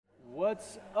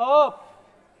What's up?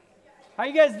 How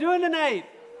you guys doing tonight?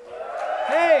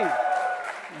 Hey,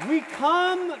 we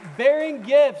come bearing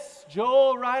gifts.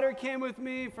 Joel Ryder came with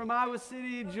me from Iowa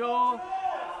City. Joel,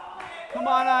 come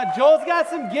on out. Joel's got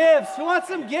some gifts. Who wants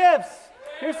some gifts?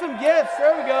 Here's some gifts.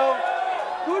 There we go.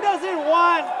 Who doesn't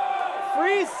want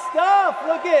free stuff?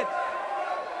 Look at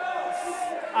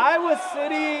Iowa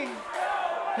City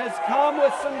has come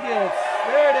with some gifts.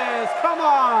 There it is. Come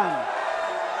on.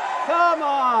 Come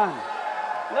on.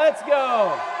 Let's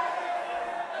go.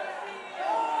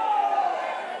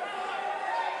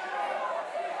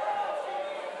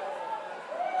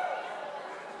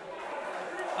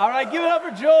 All right, give it up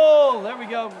for Joel. There we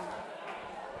go.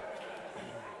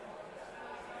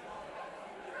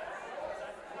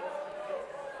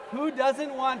 Who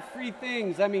doesn't want free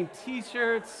things? I mean,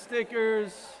 t-shirts,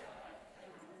 stickers,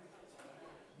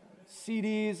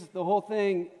 CDs, the whole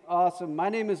thing. Awesome. My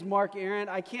name is Mark Arant.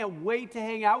 I can't wait to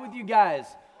hang out with you guys.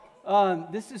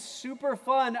 This is super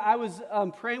fun. I was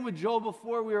praying with Joel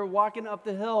before we were walking up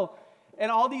the hill,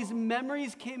 and all these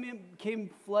memories came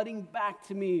flooding back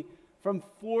to me from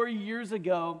 4 years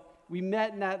ago. We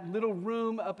met in that little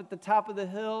room up at the top of the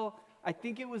hill. I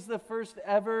think it was the first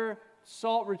ever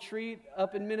Salt retreat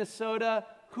up in Minnesota.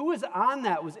 Who was on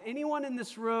that? Was anyone in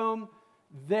this room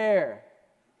there?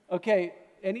 Okay,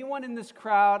 anyone in this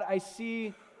crowd? I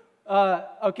see,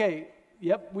 okay,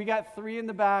 yep, we got 3 in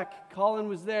the back. Colin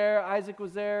was there, Isaac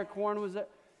was there, Corn was there.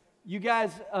 You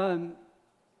guys,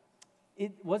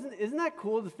 isn't that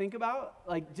cool to think about?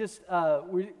 Like just,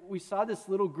 we saw this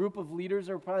little group of leaders,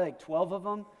 there were probably like 12 of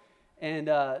them, and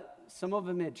some of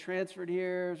them had transferred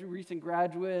here, recent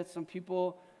graduates, some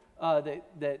people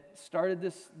that started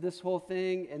this whole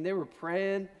thing, and they were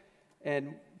praying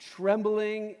and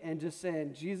trembling and just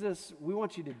saying, Jesus, we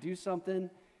want you to do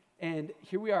something. And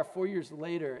here we are 4 years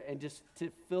later, and just to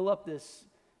fill up this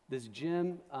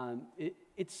gym,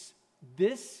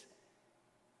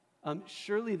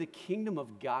 surely the kingdom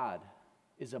of God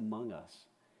is among us.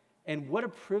 And what a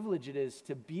privilege it is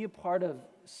to be a part of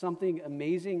something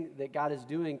amazing that God is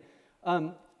doing.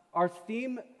 Our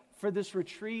theme for this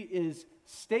retreat is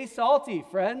stay salty,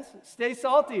 friends. Stay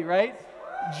salty, right?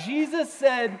 Jesus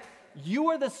said, you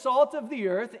are the salt of the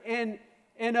earth. And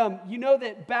you know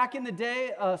that back in the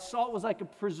day, salt was like a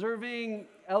preserving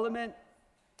element.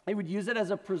 They would use it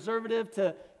as a preservative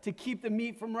to keep the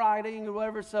meat from rotting or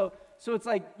whatever. So it's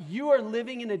like you are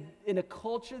living in a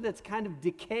culture that's kind of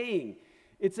decaying.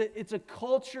 It's a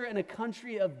culture and a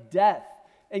country of death.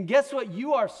 And guess what?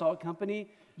 You are, Salt Company.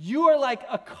 You are like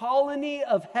a colony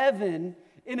of heaven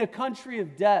in a country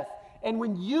of death. And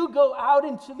when you go out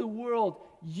into the world,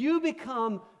 you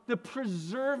become the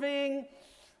preserving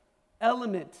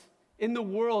element in the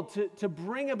world to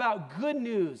bring about good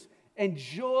news and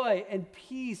joy and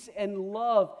peace and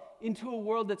love into a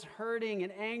world that's hurting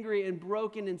and angry and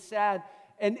broken and sad.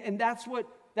 And that's what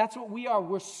we are.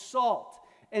 We're salt.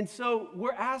 And so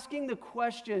we're asking the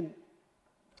question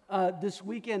this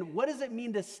weekend, what does it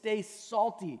mean to stay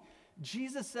salty?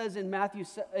 Jesus says in Matthew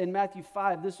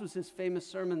 5, this was his famous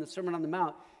sermon, the Sermon on the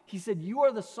Mount. He said, you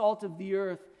are the salt of the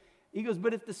earth. He goes,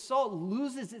 but if the salt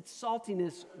loses its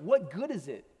saltiness, what good is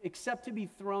it except to be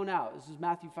thrown out? This is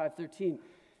Matthew 5:13.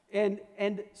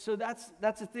 And so that's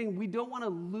the thing. We don't want to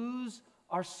lose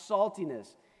our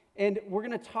saltiness. And we're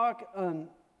going to talk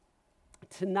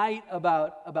tonight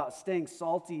about staying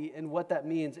salty and what that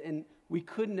means. And we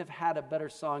couldn't have had a better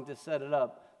song to set it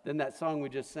up than that song we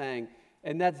just sang.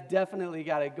 And that's definitely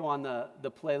got to go on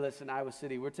the playlist in Iowa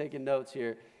City. We're taking notes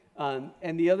here.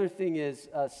 And the other thing is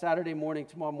Saturday morning,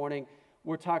 tomorrow morning,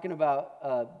 we're talking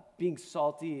about being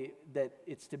salty, that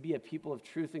it's to be a people of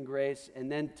truth and grace.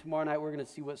 And then tomorrow night, we're going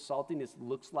to see what saltiness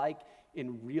looks like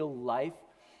in real life,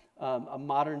 a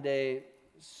modern day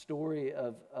story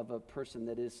of a person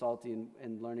that is salty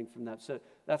and learning from that. So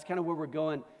that's kind of where we're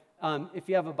going. If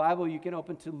you have a Bible, you can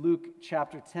open to Luke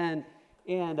chapter 10.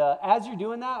 And as you're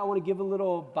doing that, I want to give a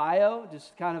little bio,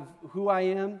 just kind of who I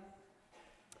am.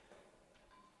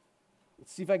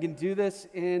 Let's see if I can do this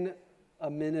in a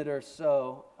minute or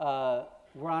so.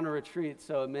 We're on a retreat,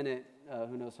 so a minute,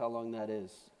 who knows how long that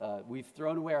is. We've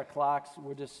thrown away our clocks.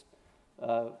 We're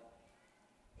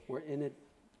in it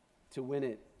to win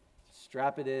it.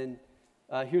 Strap it in.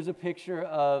 Here's a picture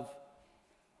of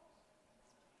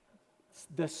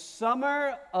the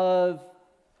summer of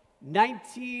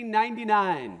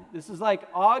 1999. This is like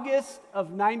August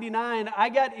of 99. I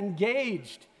got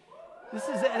engaged.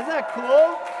 Isn't that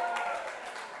cool?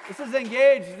 This is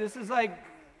engaged. This is like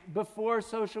before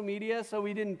social media, so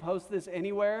we didn't post this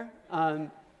anywhere.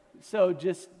 So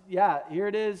just, yeah, here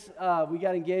it is. We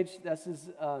got engaged. This is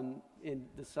in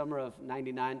the summer of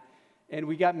 99. and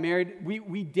we got married.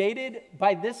 We dated,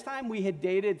 by this time we had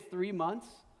dated 3 months.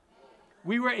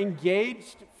 We were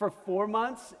engaged for 4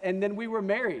 months, and then we were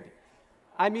married.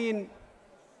 I mean,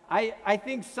 I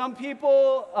think some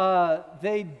people,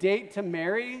 they date to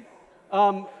marry.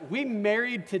 We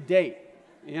married to date,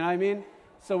 you know what I mean?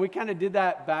 So we kind of did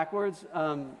that backwards.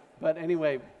 But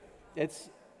anyway,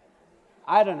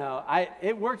 I don't know.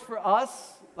 It worked for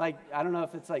us. Like, I don't know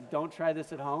if it's like, don't try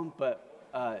this at home, but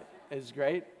it's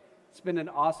great. It's been an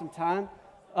awesome time.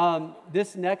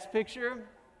 This next picture,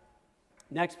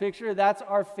 that's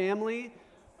our family.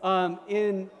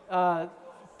 In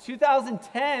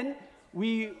 2010,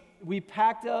 we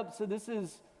packed up, so this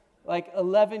is like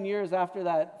 11 years after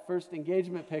that first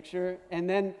engagement picture, and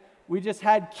then we just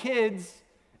had kids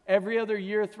every other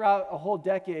year throughout a whole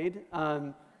decade.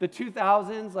 The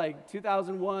 2000s, like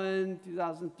 2001,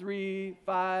 2003,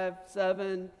 5,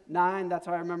 7, 9, that's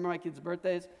how I remember my kids'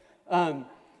 birthdays.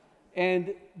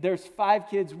 And there's 5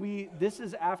 kids. This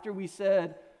is after we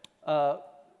said,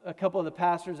 a couple of the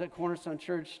pastors at Cornerstone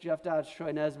Church, Jeff Dodge,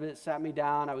 Troy Nesbitt, sat me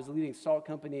down. I was leading Salt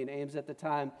Company in Ames at the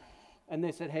time. And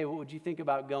they said, hey, what would you think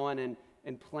about going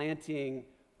and planting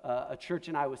a church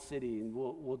in Iowa City? And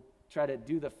we'll try to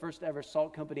do the first ever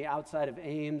Salt Company outside of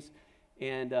Ames.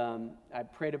 And I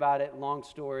prayed about it, long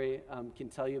story, can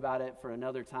tell you about it for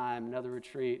another time, another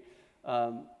retreat.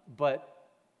 But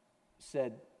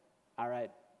said, all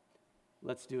right,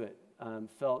 let's do it.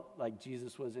 Felt like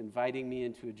Jesus was inviting me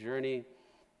into a journey.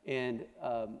 And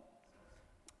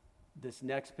this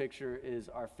next picture is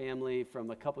our family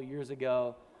from a couple years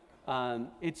ago.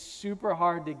 It's super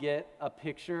hard to get a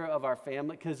picture of our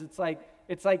family because it's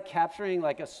like capturing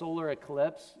like a solar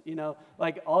eclipse, you know,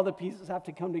 like all the pieces have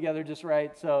to come together just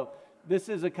right. So this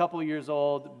is a couple years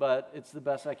old, but it's the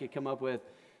best I could come up with.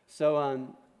 So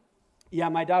yeah,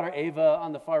 my daughter Ava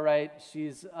on the far right,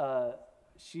 she's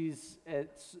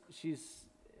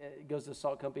goes to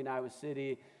Salt Company in Iowa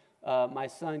City. My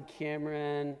son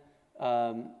Cameron,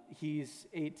 he's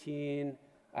 18.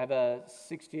 I have a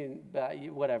 16,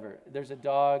 whatever. There's a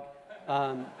dog.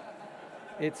 I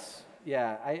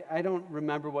don't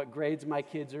remember what grades my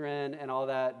kids are in and all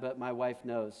that, but my wife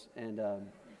knows, and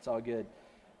it's all good.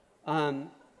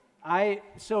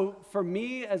 So for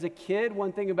me as a kid,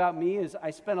 one thing about me is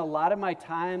I spent a lot of my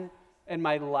time and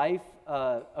my life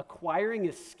acquiring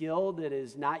a skill that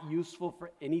is not useful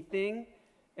for anything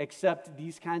except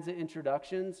these kinds of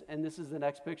introductions. And this is the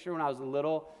next picture. When I was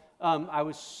little, I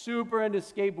was super into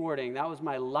skateboarding. That was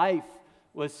my life,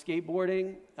 was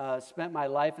skateboarding. Spent my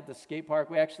life at the skate park.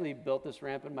 We actually built this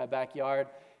ramp in my backyard.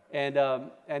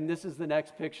 And this is the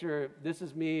next picture. This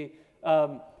is me.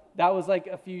 That was like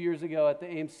a few years ago at the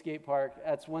Ames skate park.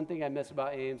 That's one thing I miss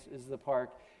about Ames is the park.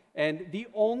 And the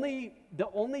only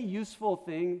useful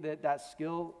thing that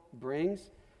skill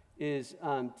brings is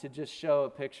to just show a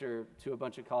picture to a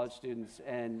bunch of college students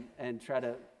and try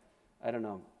to, I don't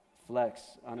know, flex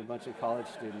on a bunch of college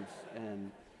students.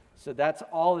 And so that's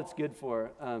all it's good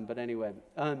for. But anyway,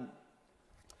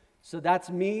 so that's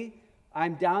me.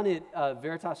 I'm down at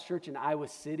Veritas Church in Iowa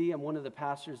City. I'm one of the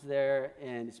pastors there,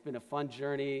 and it's been a fun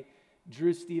journey.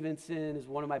 Drew Stevenson is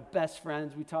one of my best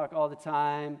friends. We talk all the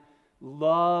time.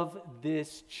 Love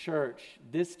this church.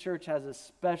 This church has a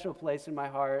special place in my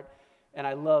heart, and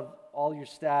I love all your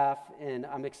staff, and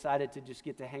I'm excited to just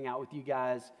get to hang out with you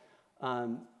guys.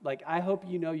 I hope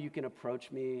you know you can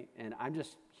approach me, and I'm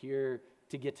just here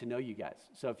to get to know you guys.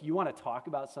 So if you want to talk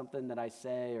about something that I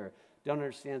say or don't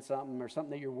understand something or something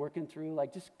that you're working through,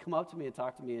 just come up to me and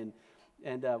talk to me,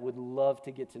 and would love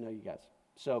to get to know you guys.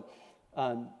 So,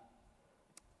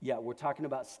 we're talking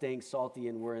about staying salty,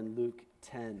 and we're in Luke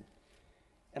 10.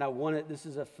 And this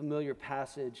is a familiar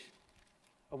passage.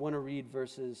 I want to read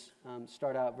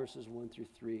start out verses 1 through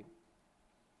 3.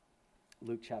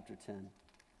 Luke chapter 10.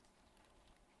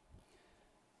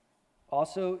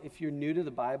 Also, if you're new to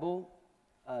the Bible,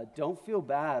 don't feel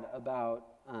bad about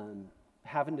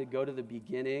having to go to the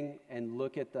beginning and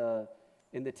look at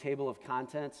in the table of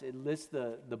contents. It lists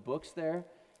the books there,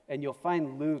 and you'll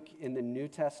find Luke in the New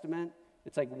Testament.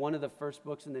 It's like one of the first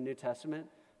books in the New Testament.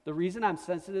 The reason I'm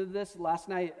sensitive to this, last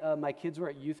night my kids were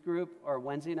at youth group, or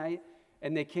Wednesday night,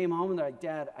 and they came home and they're like,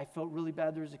 Dad, I felt really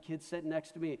bad. There was a kid sitting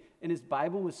next to me, and his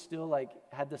Bible was still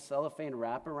had the cellophane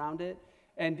wrap around it,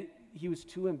 and he was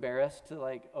too embarrassed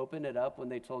to open it up when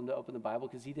they told him to open the Bible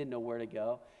because he didn't know where to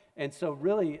go. And so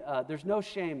really, there's no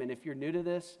shame. And if you're new to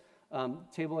this,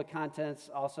 table of contents,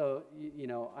 also,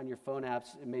 on your phone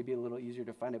apps, it may be a little easier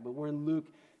to find it. But we're in Luke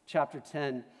chapter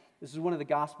 10. This is one of the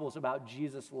Gospels about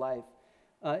Jesus' life.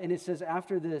 And it says,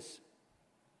 after this,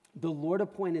 the Lord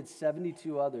appointed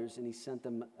 72 others, and he sent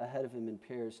them ahead of him in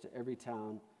pairs to every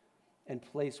town and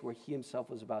place where he himself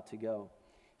was about to go.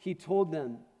 He told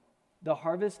them, "The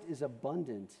harvest is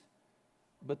abundant,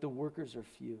 but the workers are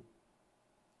few.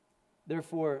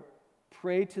 Therefore,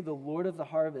 pray to the Lord of the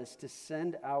harvest to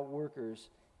send out workers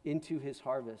into his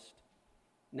harvest.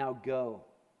 Now go,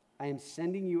 I am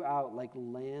sending you out like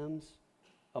lambs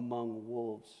among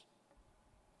wolves."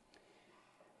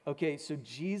 Okay, so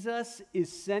Jesus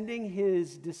is sending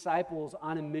his disciples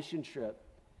on a mission trip.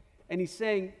 And he's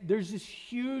saying, there's this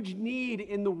huge need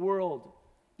in the world.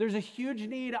 There's a huge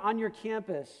need on your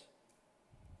campus.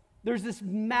 There's this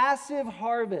massive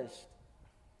harvest.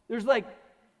 There's like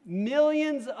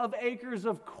millions of acres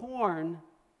of corn,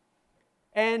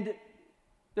 and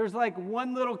there's like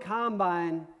one little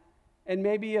combine and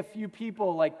maybe a few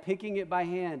people like picking it by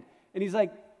hand. And he's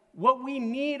like, what we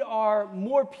need are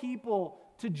more people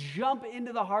to jump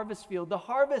into the harvest field. The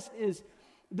harvest is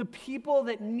the people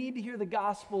that need to hear the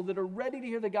gospel, that are ready to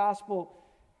hear the gospel.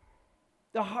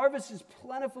 The harvest is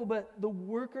plentiful, but the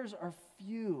workers are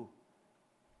few.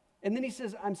 And then he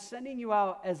says, I'm sending you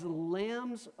out as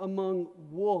lambs among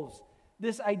wolves.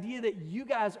 This idea that you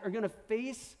guys are going to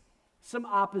face some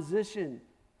opposition,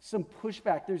 some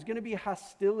pushback. There's going to be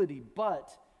hostility,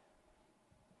 but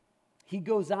he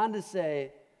goes on to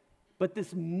say, but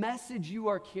this message you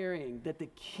are carrying, that the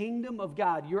kingdom of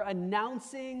God, you're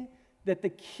announcing that the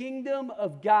kingdom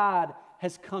of God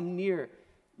has come near.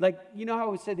 Like, you know how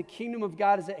we say the kingdom of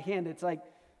God is at hand? It's like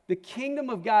the kingdom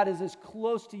of God is as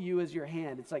close to you as your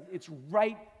hand. It's like it's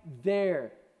right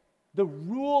there. The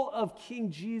rule of King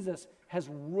Jesus has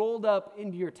rolled up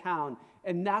into your town,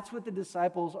 and that's what the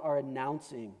disciples are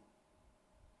announcing.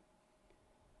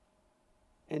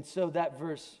 And so that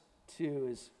verse 2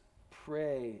 is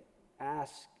pray,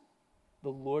 ask the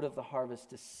Lord of the harvest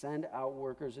to send out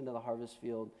workers into the harvest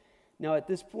field. Now, at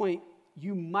this point,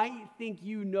 you might think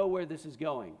you know where this is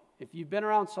going. If you've been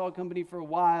around Salt Company for a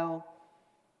while,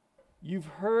 you've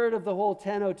heard of the whole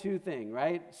 10:02 thing,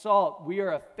 right? Salt, we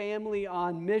are a family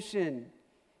on mission.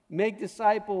 Make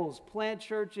disciples, plant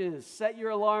churches, set your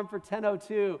alarm for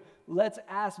 10:02. Let's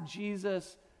ask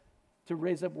Jesus to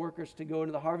raise up workers to go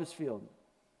into the harvest field.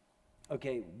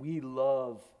 Okay, we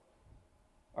love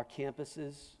our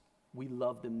campuses. We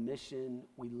love the mission.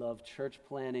 We love church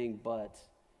planning, but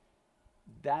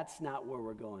that's not where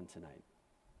we're going tonight.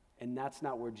 And that's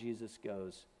not where Jesus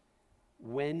goes.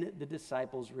 When the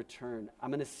disciples return,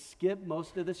 I'm going to skip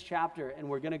most of this chapter, and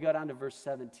we're going to go down to verse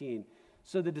 17.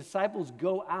 So the disciples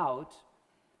go out,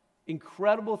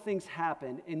 incredible things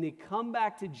happen, and they come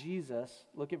back to Jesus.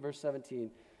 Look at verse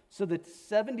 17. So the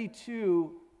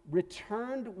 72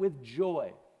 returned with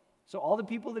joy. So all the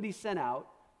people that he sent out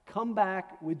come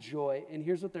back with joy, and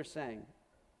here's what they're saying.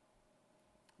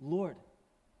 Lord,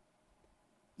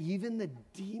 even the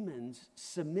demons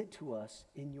submit to us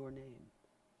in your name.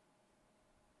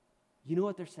 You know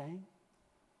what they're saying?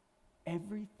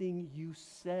 Everything you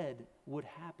said would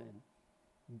happen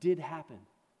did happen.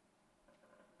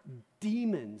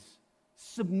 Demons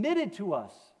submitted to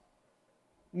us.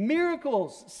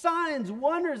 Miracles, signs,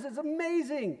 wonders. It's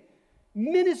amazing.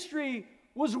 Ministry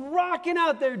was rocking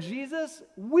out there, Jesus.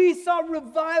 We saw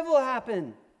revival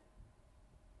happen.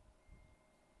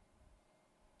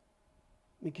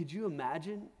 I mean, could you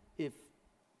imagine if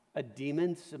a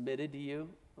demon submitted to you?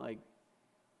 Like,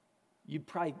 you'd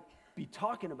probably be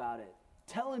talking about it,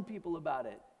 telling people about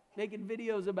it, making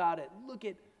videos about it. Look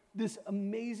at this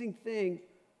amazing thing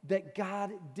that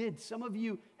God did. Some of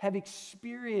you have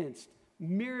experienced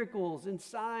miracles and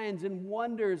signs and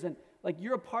wonders, and like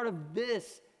you're a part of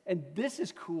this, and this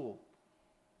is cool.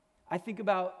 I think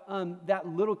about that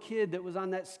little kid that was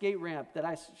on that skate ramp that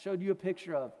I showed you a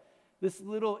picture of. This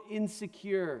little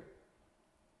insecure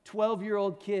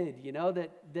 12-year-old kid, you know,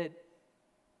 that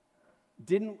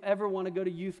didn't ever want to go to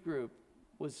youth group,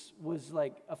 was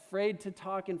like afraid to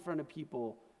talk in front of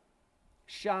people,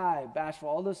 shy, bashful,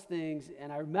 all those things.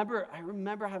 And I remember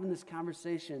having this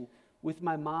conversation with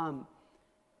my mom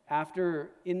after,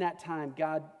 in that time,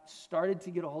 God started to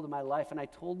get a hold of my life. And I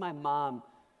told my mom,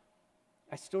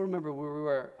 I still remember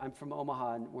where I'm from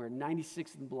Omaha, and we're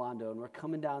 96th and Blondo, and we're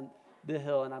coming down the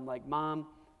hill, and I'm like, Mom,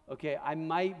 okay, I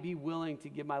might be willing to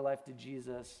give my life to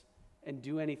Jesus and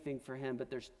do anything for him, but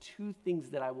there's two things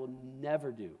that I will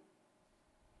never do.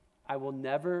 I will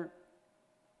never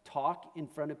talk in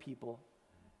front of people,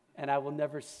 and I will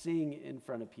never sing in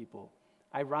front of people.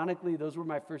 Ironically, those were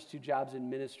my first two jobs in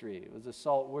ministry. It was a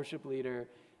Salt worship leader,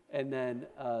 and then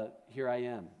here I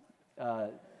am,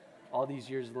 all these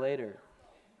years later.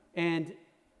 And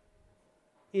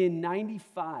in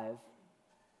 95,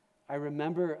 I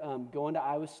remember going to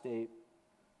Iowa State,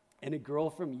 and a girl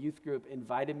from youth group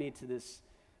invited me to this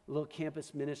little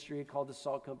campus ministry called the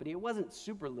Salt Company. It wasn't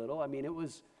super little. I mean, it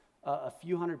was a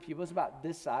few hundred people. It was about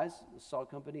this size, the Salt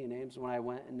Company in Ames when I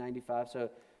went in 95, so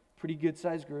pretty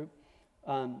good-sized group.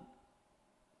 And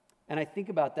I think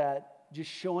about that just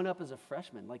showing up as a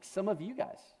freshman. Like some of you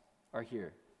guys are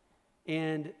here.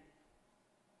 And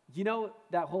you know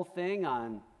that whole thing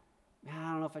on, man,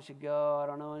 I don't know if I should go, I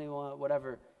don't know anyone,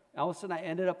 whatever. And all of a sudden I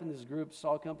ended up in this group,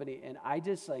 Salt Company, and I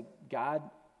just God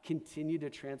continued to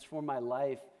transform my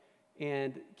life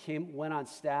and went on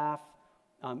staff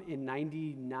in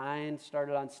 99,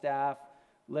 started on staff,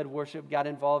 led worship, got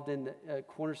involved in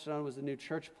Cornerstone, was a new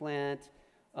church plant.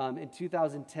 In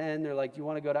 2010, they're like, do you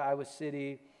want to go to Iowa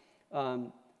City?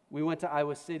 We went to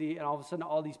Iowa City, and all of a sudden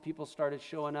all these people started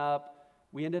showing up.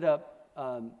 We ended up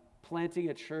planting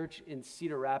a church in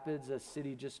Cedar Rapids, a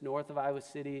city just north of Iowa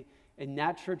City, and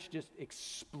that church just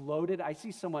exploded. I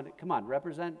see someone, come on,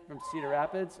 represent from Cedar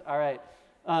Rapids? All right.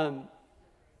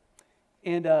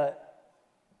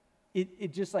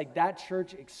 It just that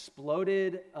church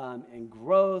exploded in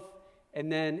growth.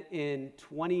 And then in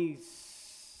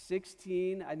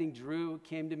 2016, I think Drew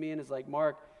came to me and is like,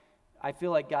 Mark, I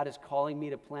feel like God is calling me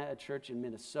to plant a church in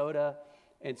Minnesota.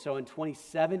 And so in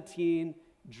 2017,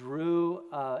 Drew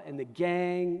and the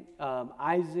gang,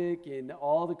 Isaac and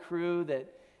all the crew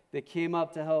that came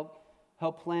up to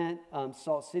help plant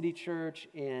Salt City Church,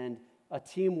 and a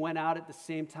team went out at the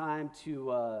same time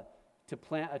to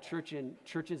plant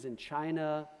churches in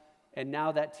China, and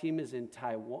now that team is in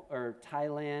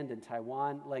Thailand and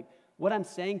Taiwan. What I'm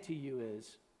saying to you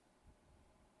is,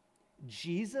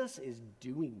 Jesus is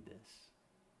doing this,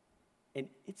 and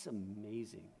it's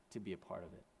amazing to be a part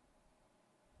of it.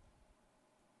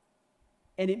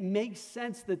 And it makes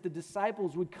sense that the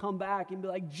disciples would come back and be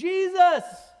like, Jesus,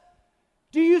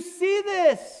 do you see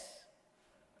this?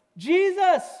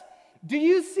 Jesus, do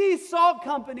you see Salt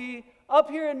Company up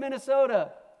here in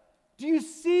Minnesota? Do you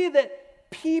see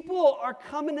that people are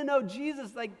coming to know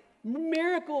Jesus?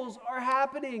 Miracles are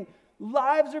happening.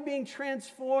 Lives are being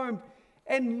transformed.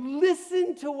 And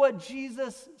listen to what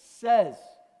Jesus says.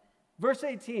 Verse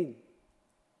 18.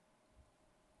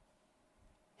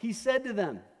 He said to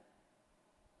them,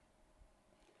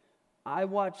 I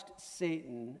watched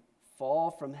Satan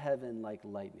fall from heaven like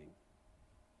lightning.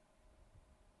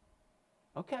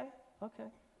 Okay.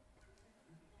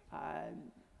 I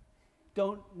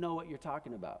don't know what you're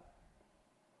talking about.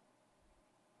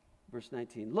 Verse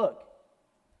 19, look,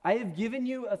 I have given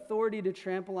you authority to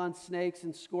trample on snakes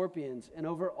and scorpions and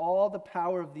over all the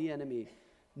power of the enemy.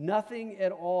 Nothing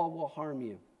at all will harm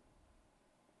you.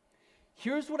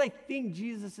 Here's what I think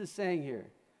Jesus is saying here.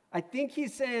 I think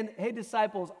he's saying, hey,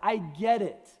 disciples, I get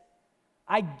it.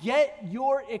 I get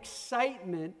your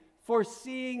excitement for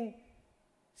seeing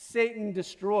Satan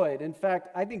destroyed. In fact,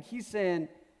 I think he's saying,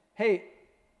 hey,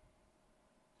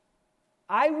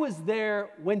 I was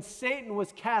there when Satan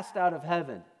was cast out of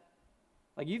heaven.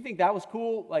 You think that was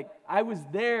cool? I was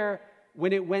there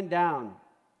when it went down.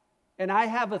 And I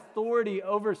have authority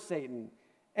over Satan.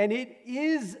 And it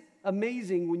is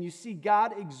amazing when you see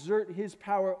God exert his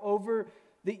power over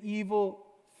the evil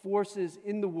forces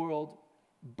in the world.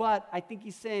 But I think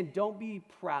he's saying, don't be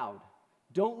proud.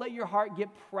 Don't let your heart get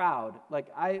proud.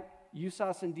 You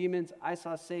saw some demons, I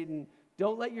saw Satan.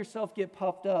 Don't let yourself get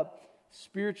puffed up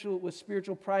with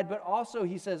spiritual pride. But also,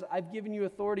 he says, I've given you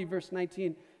authority, verse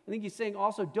 19. I think he's saying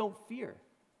also, don't fear.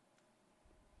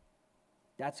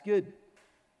 That's good.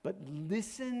 But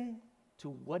listen to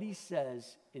what he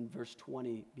says in verse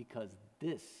 20, because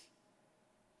this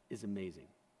is amazing.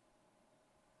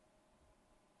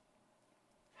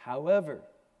 However,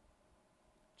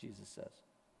 Jesus says,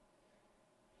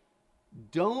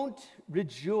 don't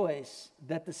rejoice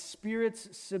that the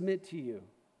spirits submit to you,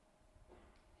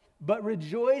 but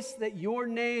rejoice that your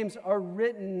names are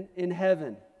written in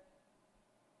heaven.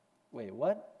 Wait,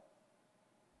 what?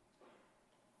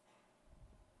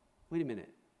 Wait a minute.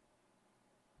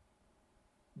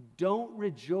 Don't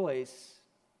rejoice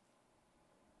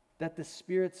that the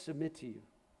spirits submit to you.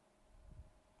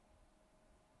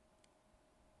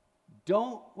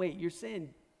 You're saying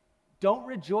don't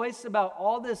rejoice about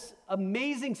all this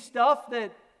amazing stuff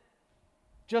that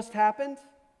just happened?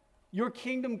 Your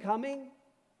kingdom coming?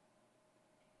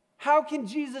 How can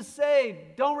Jesus say,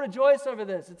 don't rejoice over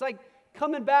this? It's like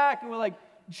coming back and we're like,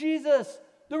 Jesus,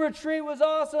 the retreat was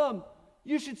awesome.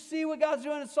 You should see what God's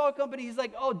doing at Salt Company. He's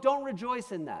like, oh, don't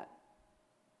rejoice in that.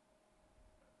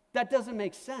 That doesn't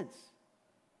make sense.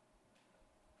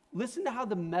 Listen to how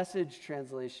the Message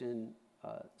translation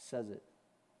says it.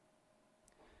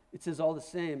 It says, all the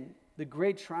same, the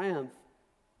great triumph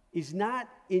is not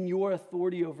in your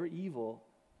authority over evil,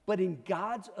 but in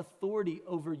God's authority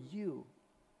over you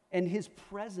and his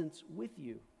presence with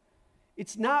you.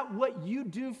 It's not what you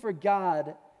do for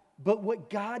God, but what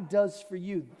God does for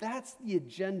you. That's the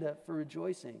agenda for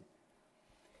rejoicing.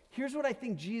 Here's what I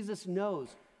think Jesus knows.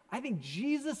 I think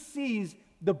Jesus sees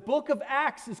the book of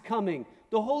Acts is coming.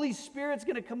 The Holy Spirit's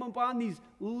going to come upon these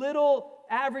little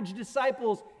average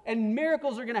disciples, and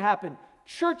miracles are going to happen.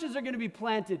 Churches are going to be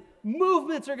planted.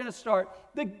 Movements are going to start.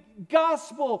 The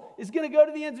gospel is going to go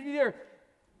to the ends of the earth.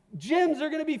 Gyms are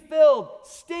going to be filled.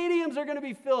 Stadiums are going to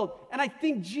be filled. And I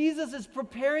think Jesus is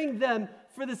preparing them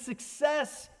for the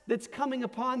success that's coming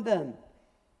upon them.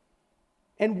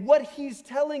 And what he's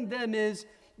telling them is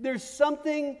there's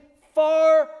something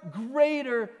far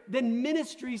greater than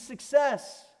ministry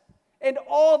success. And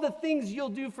all the things you'll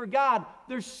do for God,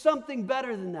 there's something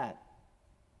better than that.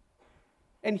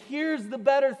 And here's the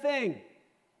better thing.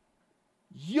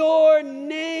 Your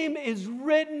name is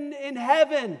written in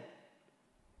heaven.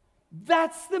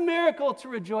 That's the miracle to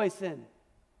rejoice in.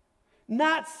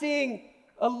 Not seeing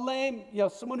a lame,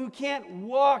 someone who can't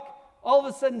walk, all of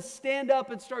a sudden stand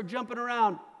up and start jumping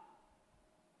around.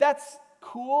 That's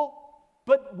cool.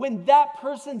 But when that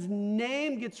person's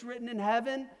name gets written in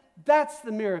heaven, that's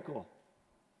the miracle.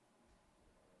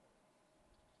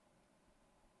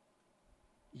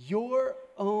 Your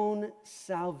own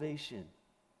salvation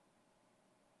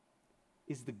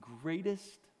is the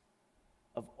greatest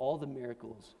of all the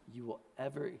miracles you will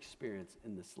ever experience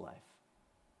in this life.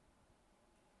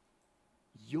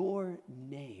 Your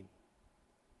name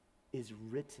is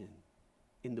written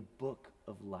in the book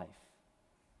of life.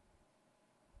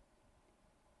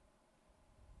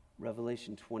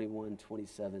 Revelation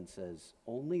 21:27 says,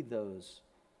 only those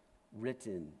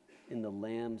written in the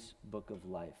Lamb's book of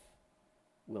life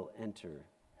will enter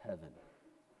heaven.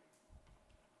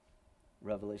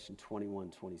 Revelation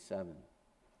 21:27.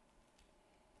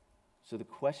 So the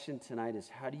question tonight is,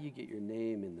 how do you get your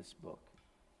name in this book?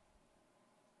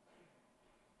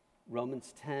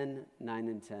 Romans 10:9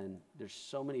 and 10. There's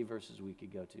so many verses we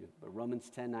could go to, but Romans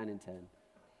 10:9 and 10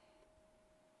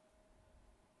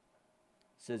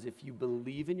 says, if you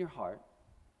believe in your heart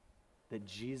that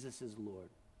Jesus is Lord,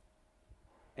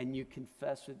 and you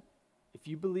confess if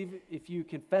you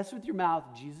confess with your mouth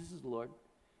Jesus is Lord,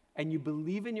 and you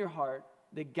believe in your heart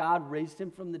that God raised him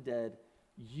from the dead,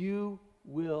 you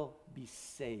will be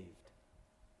saved.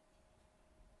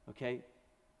 Okay?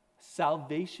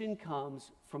 Salvation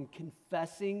comes from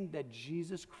confessing that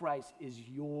Jesus Christ is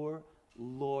your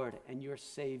Lord and your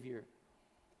Savior.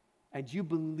 And you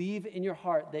believe in your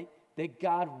heart that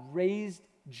God raised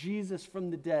Jesus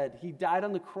from the dead. He died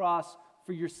on the cross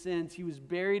for your sins. He was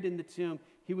buried in the tomb.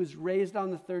 He was raised on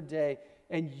the third day.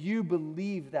 And you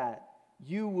believe that.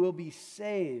 You will be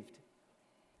saved.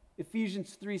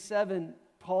 Ephesians 3:7,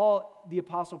 Paul, the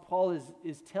Apostle Paul,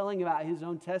 is telling about his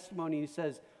own testimony.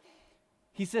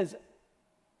 He says,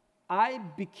 I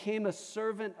became a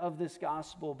servant of this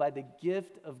gospel by the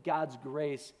gift of God's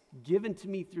grace given to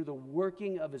me through the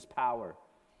working of his power.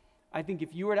 I think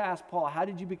if you were to ask Paul, how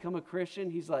did you become a Christian?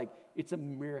 He's like, it's a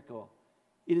miracle.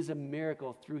 It is a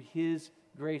miracle through his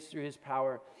grace, through his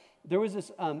power. There was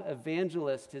this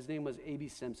evangelist, his name was A.B.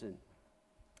 Simpson.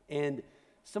 And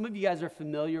some of you guys are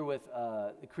familiar with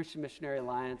the Christian Missionary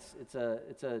Alliance. It's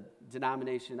a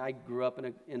denomination. I grew up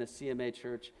in a CMA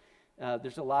church.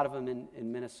 There's a lot of them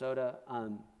in Minnesota.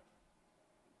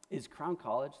 Is Crown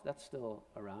College? That's still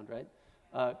around, right?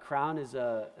 Crown is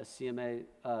a CMA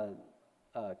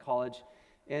college.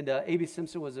 And A.B.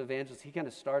 Simpson was an evangelist. He kind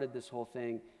of started this whole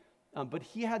thing. But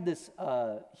he had this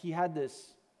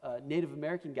Native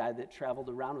American guy that traveled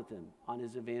around with him on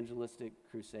his evangelistic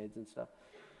crusades and stuff.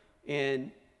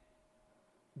 And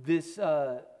this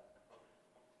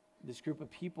group of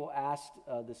people asked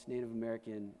this Native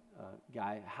American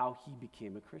guy how he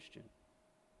became a Christian.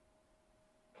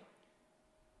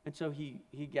 And so he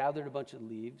gathered a bunch of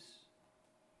leaves,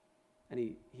 and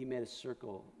he made a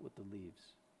circle with the leaves.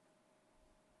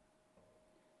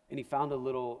 And he found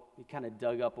he kind of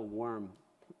dug up a worm,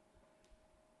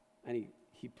 and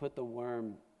he put the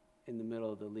worm in the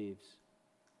middle of the leaves.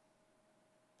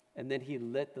 And then he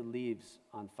lit the leaves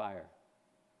on fire.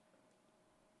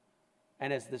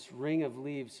 And as this ring of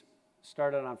leaves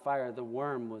started on fire, the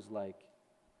worm was like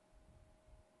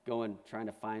trying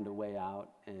to find a way out.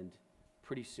 And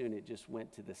pretty soon it just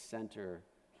went to the center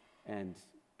and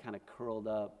kind of curled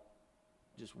up,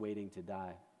 just waiting to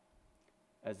die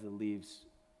as the leaves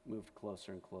moved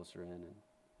closer and closer in, and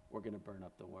we're going to burn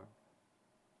up the worm.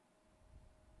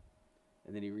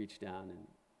 And then he reached down and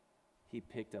he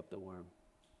picked up the worm.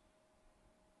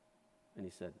 And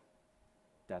he said,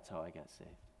 that's how I got saved.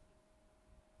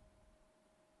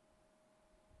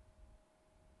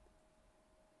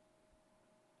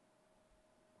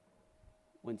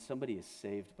 when somebody is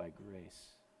saved by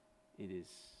grace, it is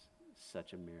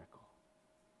such a miracle.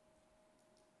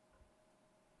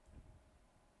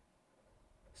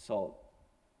 Salt,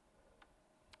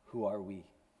 who are we?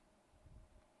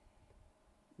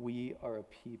 We are a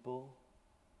people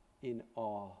in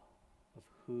awe of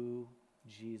who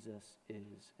Jesus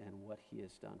is and what he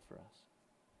has done for us.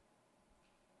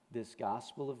 This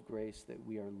gospel of grace that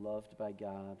we are loved by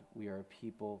God, we are a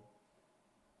people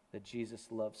that Jesus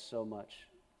loves so much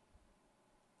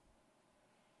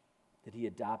that he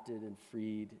adopted and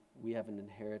freed. We have an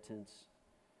inheritance.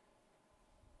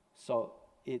 So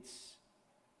it's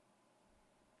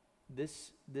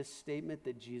this statement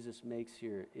that Jesus makes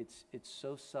here, it's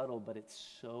so subtle, but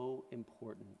it's so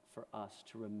important for us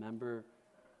to remember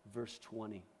verse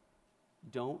 20.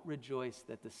 Don't rejoice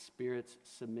that the spirits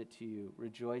submit to you.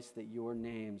 Rejoice that your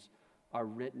names are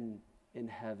written in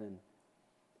heaven.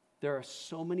 There are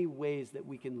so many ways that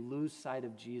we can lose sight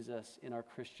of Jesus in our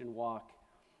Christian walk.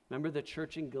 Remember the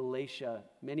church in Galatia.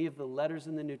 Many of the letters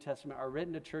in the New Testament are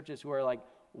written to churches who are like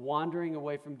wandering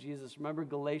away from Jesus. Remember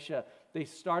Galatia, they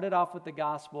started off with the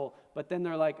gospel, but then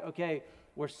they're like, okay,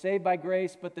 we're saved by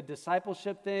grace, but the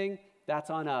discipleship thing, that's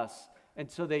on us. And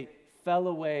so they fell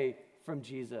away from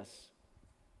Jesus.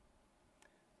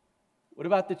 What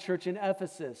about the church in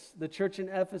Ephesus? The church in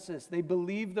Ephesus, they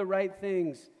believed the right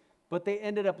things, but they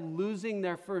ended up losing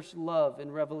their first love in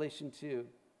Revelation 2.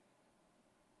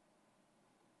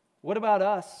 What about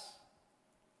us?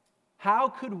 How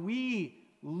could we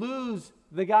lose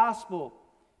the gospel?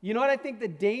 You know what I think the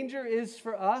danger is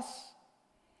for us?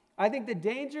 I think the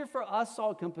danger for us,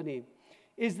 Salt Company,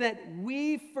 is that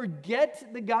we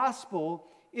forget the gospel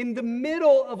in the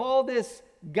middle of all this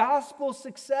gospel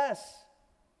success.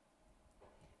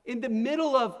 In the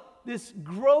middle of this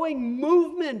growing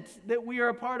movement that we are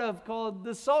a part of called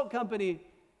the Salt Company,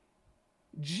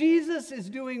 Jesus is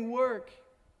doing work.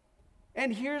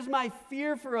 And here's my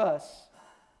fear for us.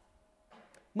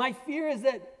 My fear is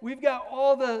that we've got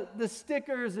all the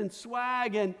stickers and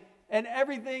swag and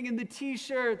everything and the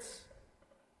t-shirts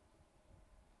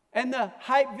and the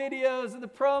hype videos and the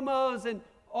promos and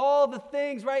all the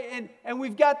things, right? And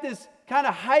we've got this kind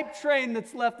of hype train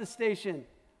that's left the station.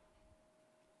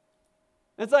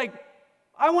 It's like,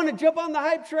 I want to jump on the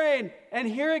hype train, and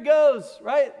here it goes,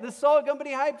 right? The Salt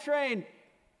Company hype train.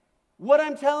 What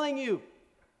I'm telling you,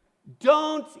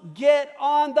 don't get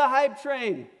on the hype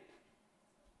train.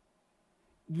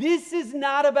 This is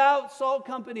not about Salt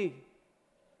Company.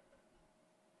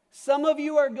 Some of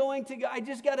you are going to go, I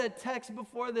just got a text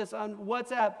before this on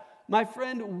WhatsApp. My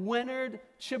friend Wenard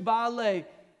Chibale,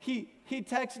 he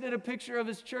texted a picture of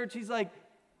his church. He's like,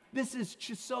 this is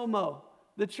Chisomo,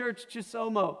 the church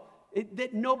Chisomo,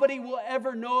 that nobody will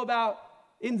ever know about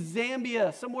in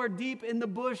Zambia, somewhere deep in the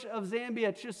bush of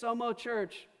Zambia, Chisomo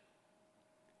Church.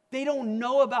 They don't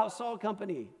know about Salt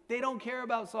Company. They don't care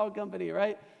about Salt Company,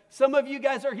 right? Some of you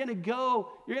guys are going to go,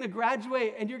 you're going to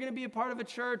graduate, and you're going to be a part of a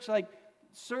church like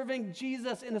serving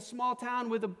Jesus in a small town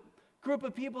with a group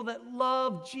of people that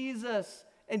love Jesus,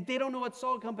 and they don't know what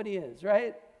Salt Company is,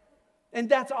 right? And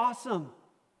that's awesome.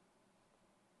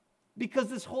 Because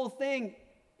this whole thing,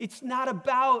 it's not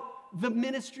about the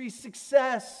ministry's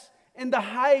success and the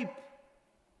hype.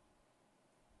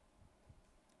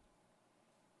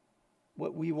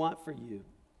 What we want for you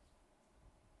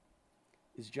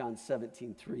is John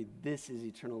 17:3. This is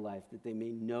eternal life, that they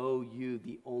may know you,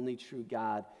 the only true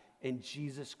God, and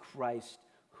Jesus Christ,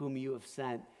 whom you have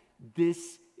sent.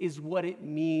 This is what it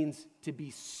means to be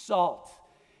salt.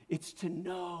 It's to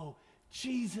know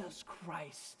Jesus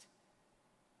Christ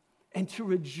and to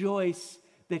rejoice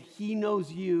that he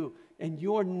knows you and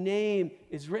your name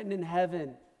is written in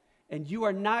heaven. And you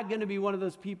are not going to be one of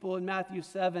those people in Matthew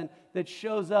 7 that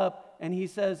shows up and he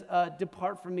says,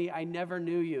 depart from me, I never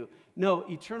knew you. No,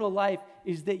 eternal life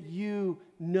is that you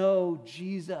know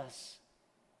Jesus.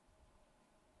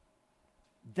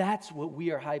 That's what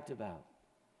we are hyped about.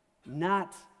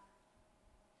 Not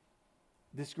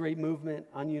this great movement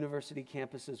on university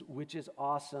campuses, which is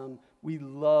awesome. We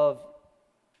love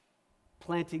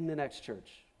planting the next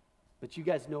church. But you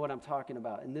guys know what I'm talking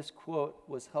about. And this quote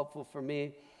was helpful for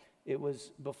me. It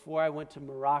was before I went to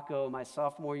Morocco, my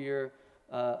sophomore year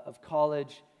of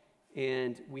college,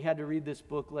 and we had to read this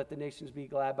book, Let the Nations Be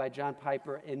Glad, by John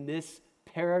Piper, and this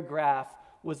paragraph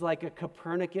was like a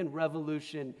Copernican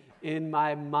revolution in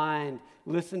my mind.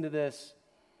 Listen to this.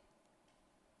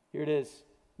 Here it is.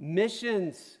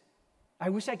 Missions. I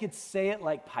wish I could say it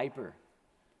like Piper,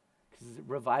 because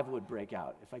revival would break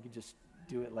out if I could just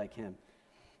do it like him.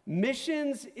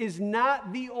 Missions is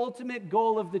not the ultimate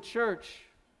goal of the church.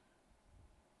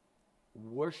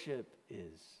 Worship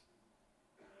is.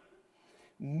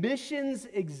 Missions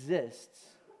exists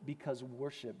because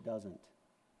worship doesn't.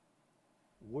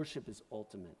 Worship is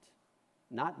ultimate,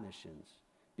 not missions,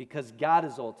 because God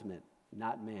is ultimate,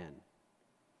 not man.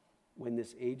 When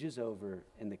this age is over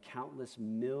and the countless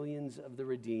millions of the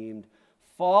redeemed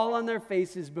fall on their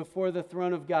faces before the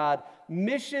throne of God,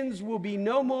 missions will be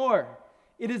no more.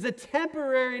 It is a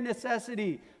temporary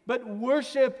necessity, but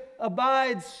worship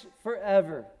abides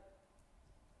forever.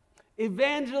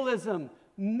 Evangelism,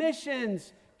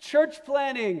 missions, church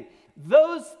planning,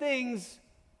 those things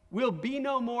will be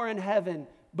no more in heaven,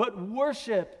 but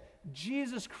worship,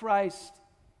 Jesus Christ,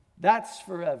 that's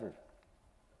forever.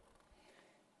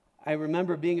 I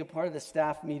remember being a part of the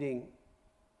staff meeting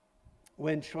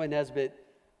when Troy Nesbitt,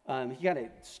 he kind of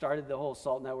started the whole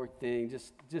SALT Network thing,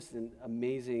 just an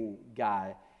amazing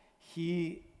guy.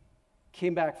 He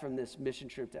came back from this mission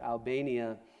trip to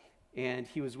Albania, and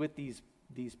he was with these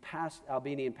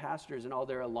Albanian pastors, and all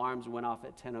their alarms went off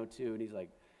at 10:02, and he's like,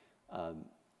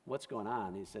 what's going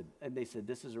on? They said,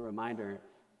 this is a reminder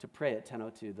to pray at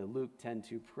 10:02, the Luke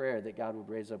 10:2 prayer that God would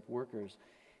raise up workers.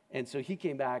 And so he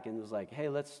came back and was like, hey,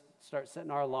 let's start setting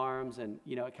our alarms. And,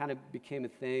 it kind of became a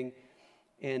thing.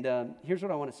 And here's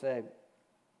what I want to say.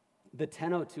 The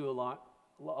 10:02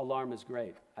 alarm is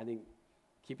great. I think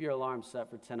keep your alarm set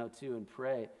for 10:02 and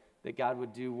pray that God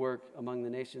would do work among the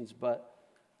nations. But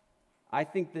I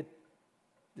think that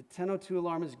the 10:02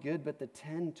 alarm is good, but the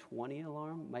 10:20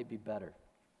 alarm might be better.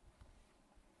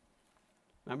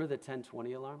 Remember the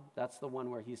 10:20 alarm? That's the one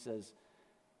where he says,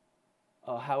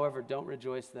 however, don't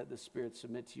rejoice that the Spirit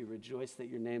submit to you. Rejoice that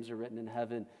your names are written in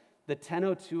heaven. The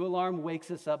 10:02 alarm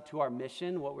wakes us up to our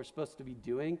mission, what we're supposed to be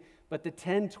doing. But the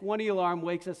 10:20 alarm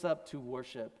wakes us up to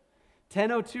worship.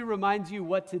 10:02 reminds you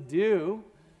what to do,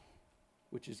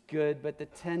 which is good. But the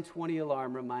 10:20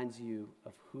 alarm reminds you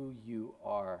of who you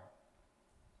are.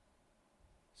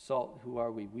 Salt, who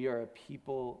are we? We are a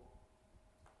people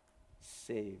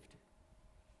saved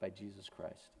by Jesus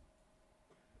Christ.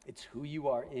 It's who you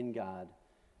are in God,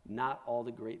 not all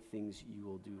the great things you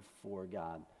will do for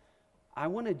God. I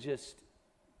want to just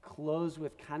close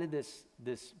with kind of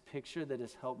this picture that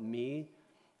has helped me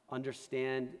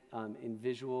understand in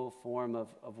visual form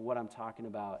of what I'm talking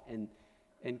about.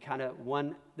 And kind of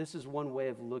this is one way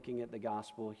of looking at the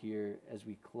gospel here as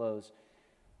we close.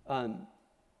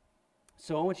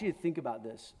 So I want you to think about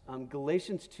this.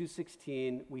 Galatians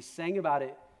 2:16, we sang about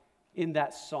it in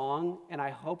that song, and I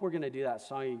hope we're going to do that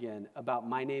song again about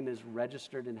my name is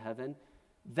registered in heaven.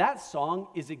 That song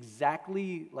is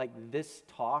exactly like this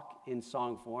talk in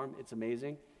song form. It's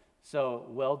amazing. So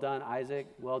well done, Isaac.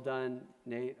 Well done,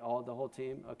 Nate, the whole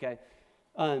team. Okay.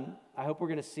 I hope we're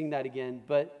going to sing that again.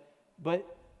 But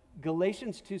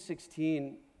Galatians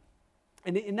 2:16,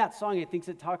 and in that song, I think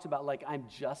it talks about like I'm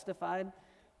justified.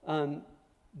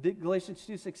 Galatians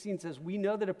 2:16 says, we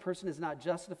know that a person is not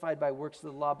justified by works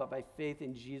of the law, but by faith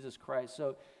in Jesus Christ.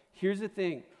 So here's the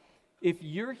thing. If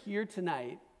you're here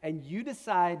tonight and you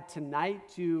decide tonight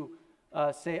to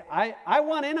say, I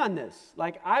want in on this.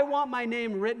 Like, I want my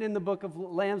name written in the book of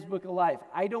Lamb's Book of Life.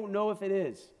 I don't know if it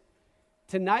is.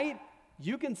 Tonight,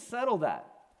 you can settle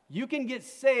that. You can get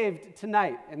saved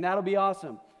tonight, and that'll be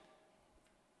awesome.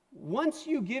 Once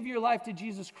you give your life to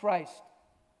Jesus Christ,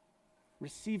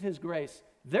 receive his grace,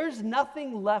 there's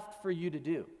nothing left for you to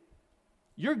do.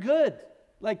 You're good.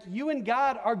 Like, you and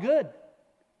God are good.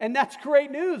 And that's great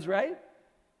news, right?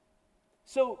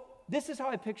 So this is how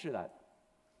I picture that.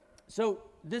 So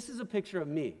this is a picture of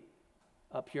me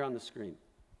up here on the screen.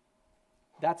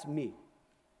 That's me.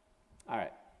 All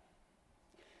right.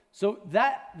 So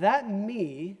that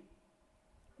me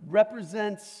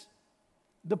represents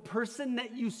the person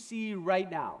that you see right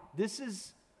now. This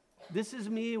is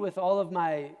me with all of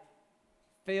my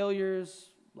failures,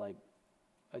 like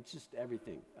it's just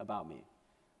everything about me.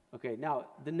 Okay, now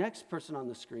the next person on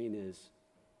the screen is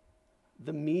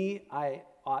the me I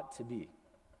ought to be.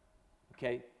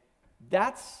 Okay,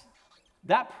 that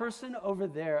person over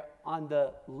there on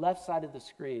the left side of the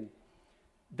screen,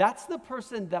 that's the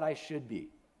person that I should be.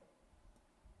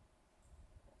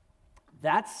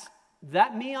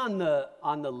 That me on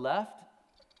the left,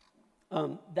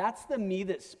 that's the me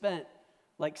that spent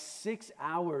like 6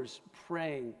 hours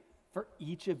praying for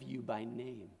each of you by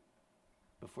name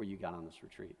before you got on this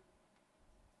retreat.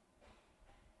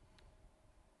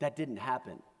 That didn't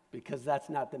happen because that's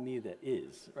not the me that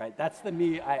is, right? That's the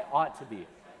me I ought to be.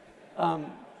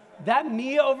 That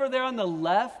me over there on the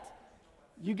left,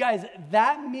 you guys,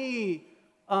 that me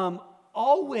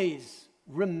always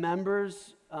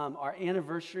remembers our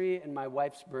anniversary and my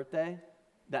wife's birthday.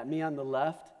 That me on the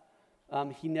left,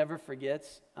 he never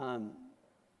forgets.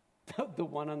 The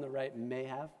one on the right may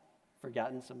have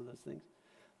forgotten some of those things.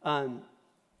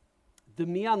 The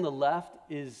me on the left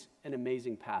is an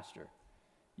amazing pastor.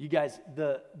 You guys,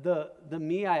 the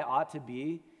me I ought to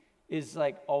be is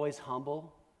like always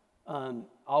humble,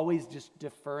 always just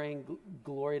deferring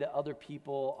glory to other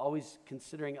people, always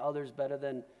considering others better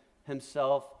than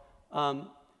himself.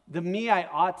 The me I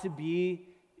ought to be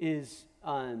is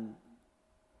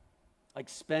like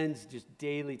spends just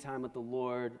daily time with the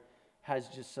Lord, has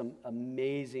just some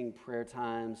amazing prayer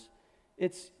times.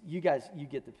 It's, you guys, you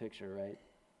get the picture, right?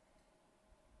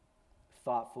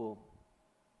 Thoughtful.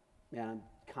 Man, I'm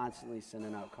constantly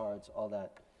sending out cards, all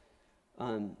that.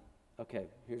 Okay,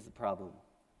 here's the problem.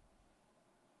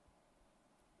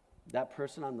 That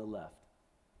person on the left,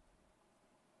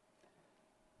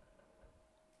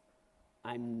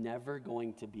 I'm never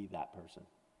going to be that person,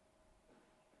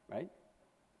 right?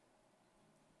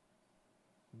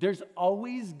 There's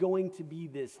always going to be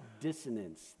this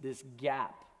dissonance, this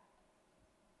gap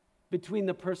between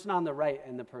the person on the right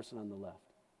and the person on the left.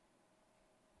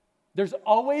 There's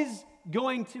always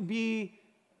going to be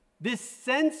this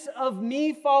sense of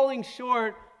me falling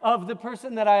short of the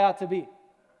person that I ought to be.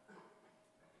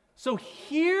 So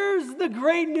here's the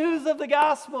great news of the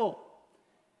gospel.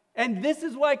 And this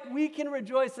is why we can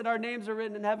rejoice that our names are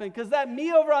written in heaven, because that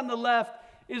me over on the left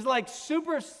is like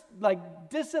super like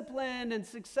disciplined and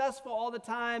successful all the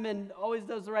time and always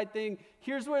does the right thing.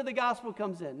 Here's where the gospel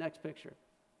comes in. Next picture.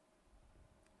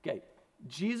 Okay,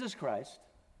 Jesus Christ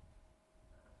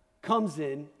comes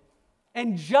in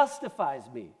and justifies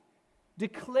me,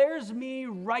 declares me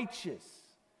righteous.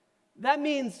 That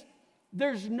means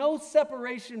there's no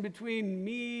separation between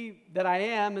me that I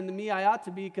am and the me I ought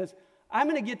to be, because I'm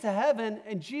going to get to heaven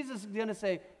and Jesus is going to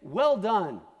say, well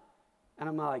done. And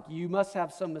I'm like, you must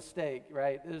have some mistake,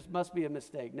 right? There must be a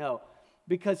mistake. No,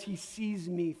 because he sees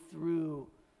me through.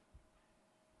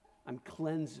 I'm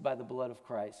cleansed by the blood of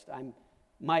Christ.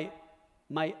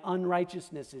 My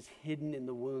unrighteousness is hidden in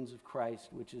the wounds of Christ,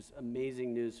 which is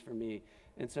amazing news for me.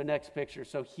 And so next picture.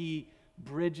 So he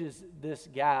bridges this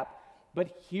gap. But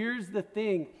here's the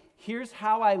thing. Here's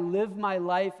how I live my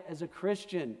life as a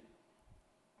Christian.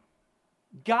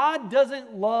 God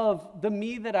doesn't love the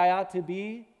me that I ought to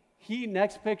be.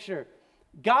 Next picture.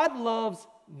 God loves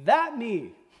that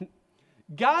me.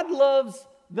 God loves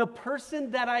the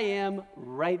person that I am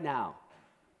right now.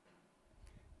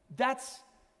 That's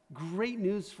great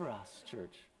news for us,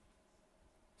 church.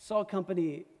 Salt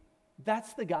Company,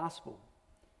 that's the gospel.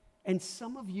 And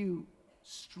some of you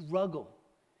struggle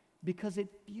because it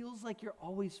feels like you're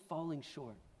always falling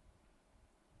short.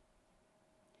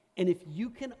 And if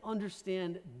you can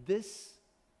understand this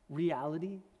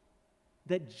reality,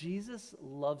 that Jesus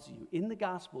loves you. In the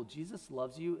gospel, Jesus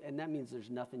loves you, and that means there's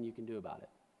nothing you can do about it.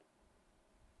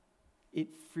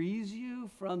 It frees you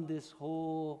from this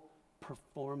whole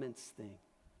performance thing.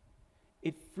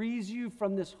 It frees you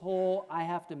from this whole, I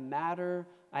have to matter,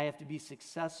 I have to be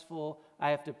successful,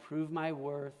 I have to prove my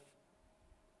worth.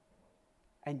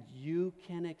 And you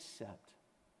can accept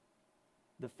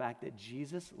the fact that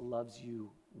Jesus loves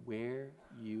you where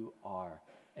you are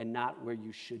and not where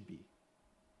you should be.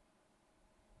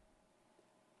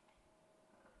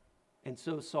 And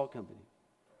so, Salt Company,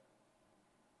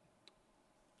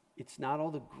 it's not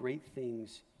all the great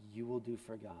things you will do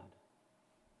for God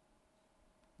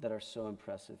that are so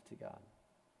impressive to God.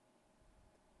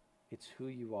 It's who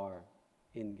you are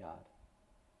in God.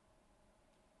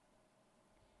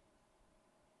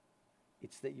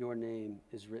 It's that your name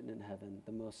is written in heaven.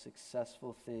 The most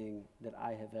successful thing that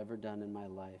I have ever done in my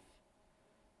life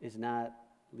is not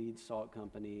lead Salt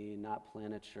Company, not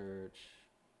plant a church,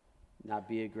 not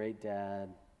be a great dad.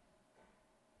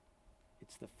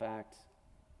 It's the fact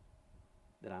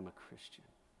that I'm a Christian.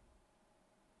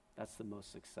 That's the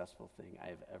most successful thing I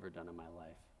have ever done in my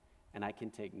life. And I can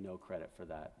take no credit for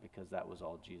that because that was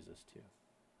all Jesus too.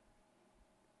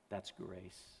 That's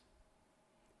grace.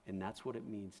 And that's what it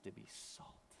means to be salt.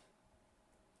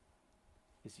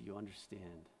 Is you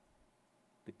understand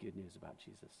the good news about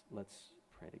Jesus. Let's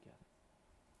pray together.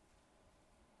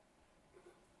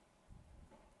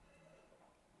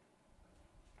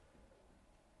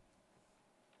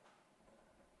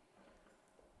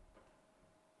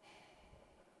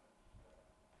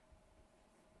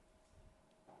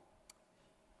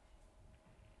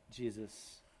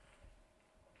 Jesus,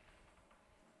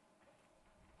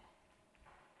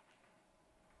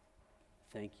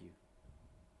 thank you.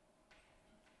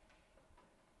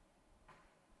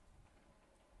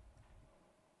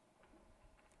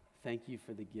 Thank you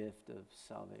for the gift of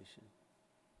salvation.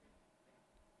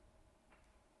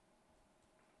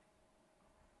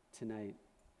 Tonight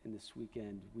and this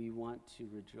weekend, we want to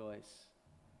rejoice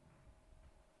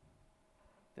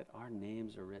that our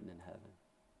names are written in heaven.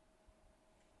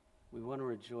 We want to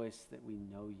rejoice that we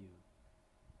know you.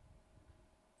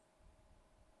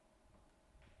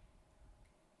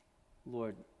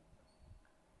 Lord,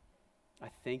 I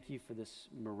thank you for this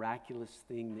miraculous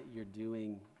thing that you're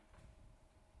doing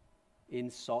in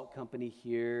Salt Company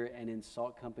here and in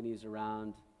Salt Companies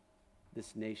around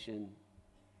this nation.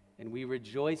 And we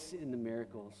rejoice in the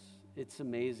miracles. It's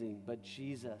amazing. But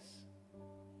Jesus,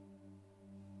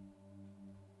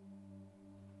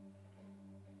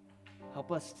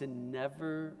 help us to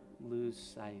never lose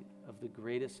sight of the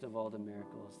greatest of all the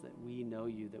miracles, that we know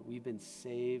you, that we've been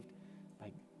saved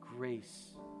by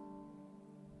grace.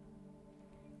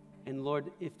 And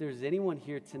Lord, if there's anyone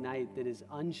here tonight that is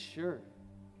unsure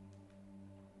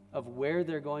of where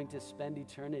they're going to spend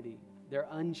eternity, they're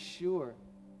unsure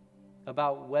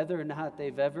about whether or not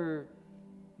they've ever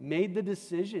made the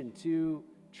decision to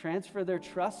transfer their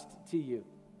trust to you,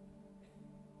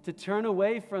 to turn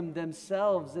away from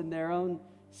themselves and their own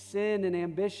sin and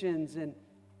ambitions. And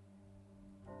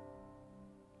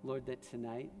Lord, that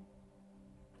tonight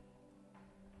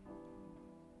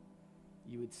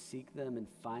you would seek them and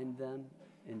find them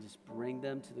and just bring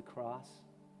them to the cross.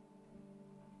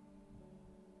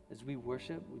 As we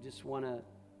worship, we just want to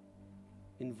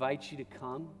invite you to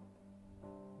come.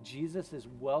 Jesus is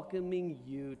welcoming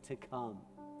you to come,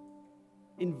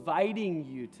 inviting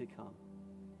you to come.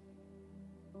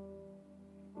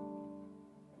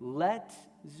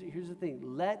 Here's the thing,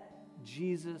 let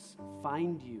Jesus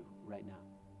find you right now.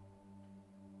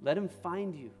 Let him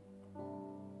find you.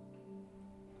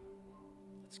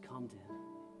 Let's come to him.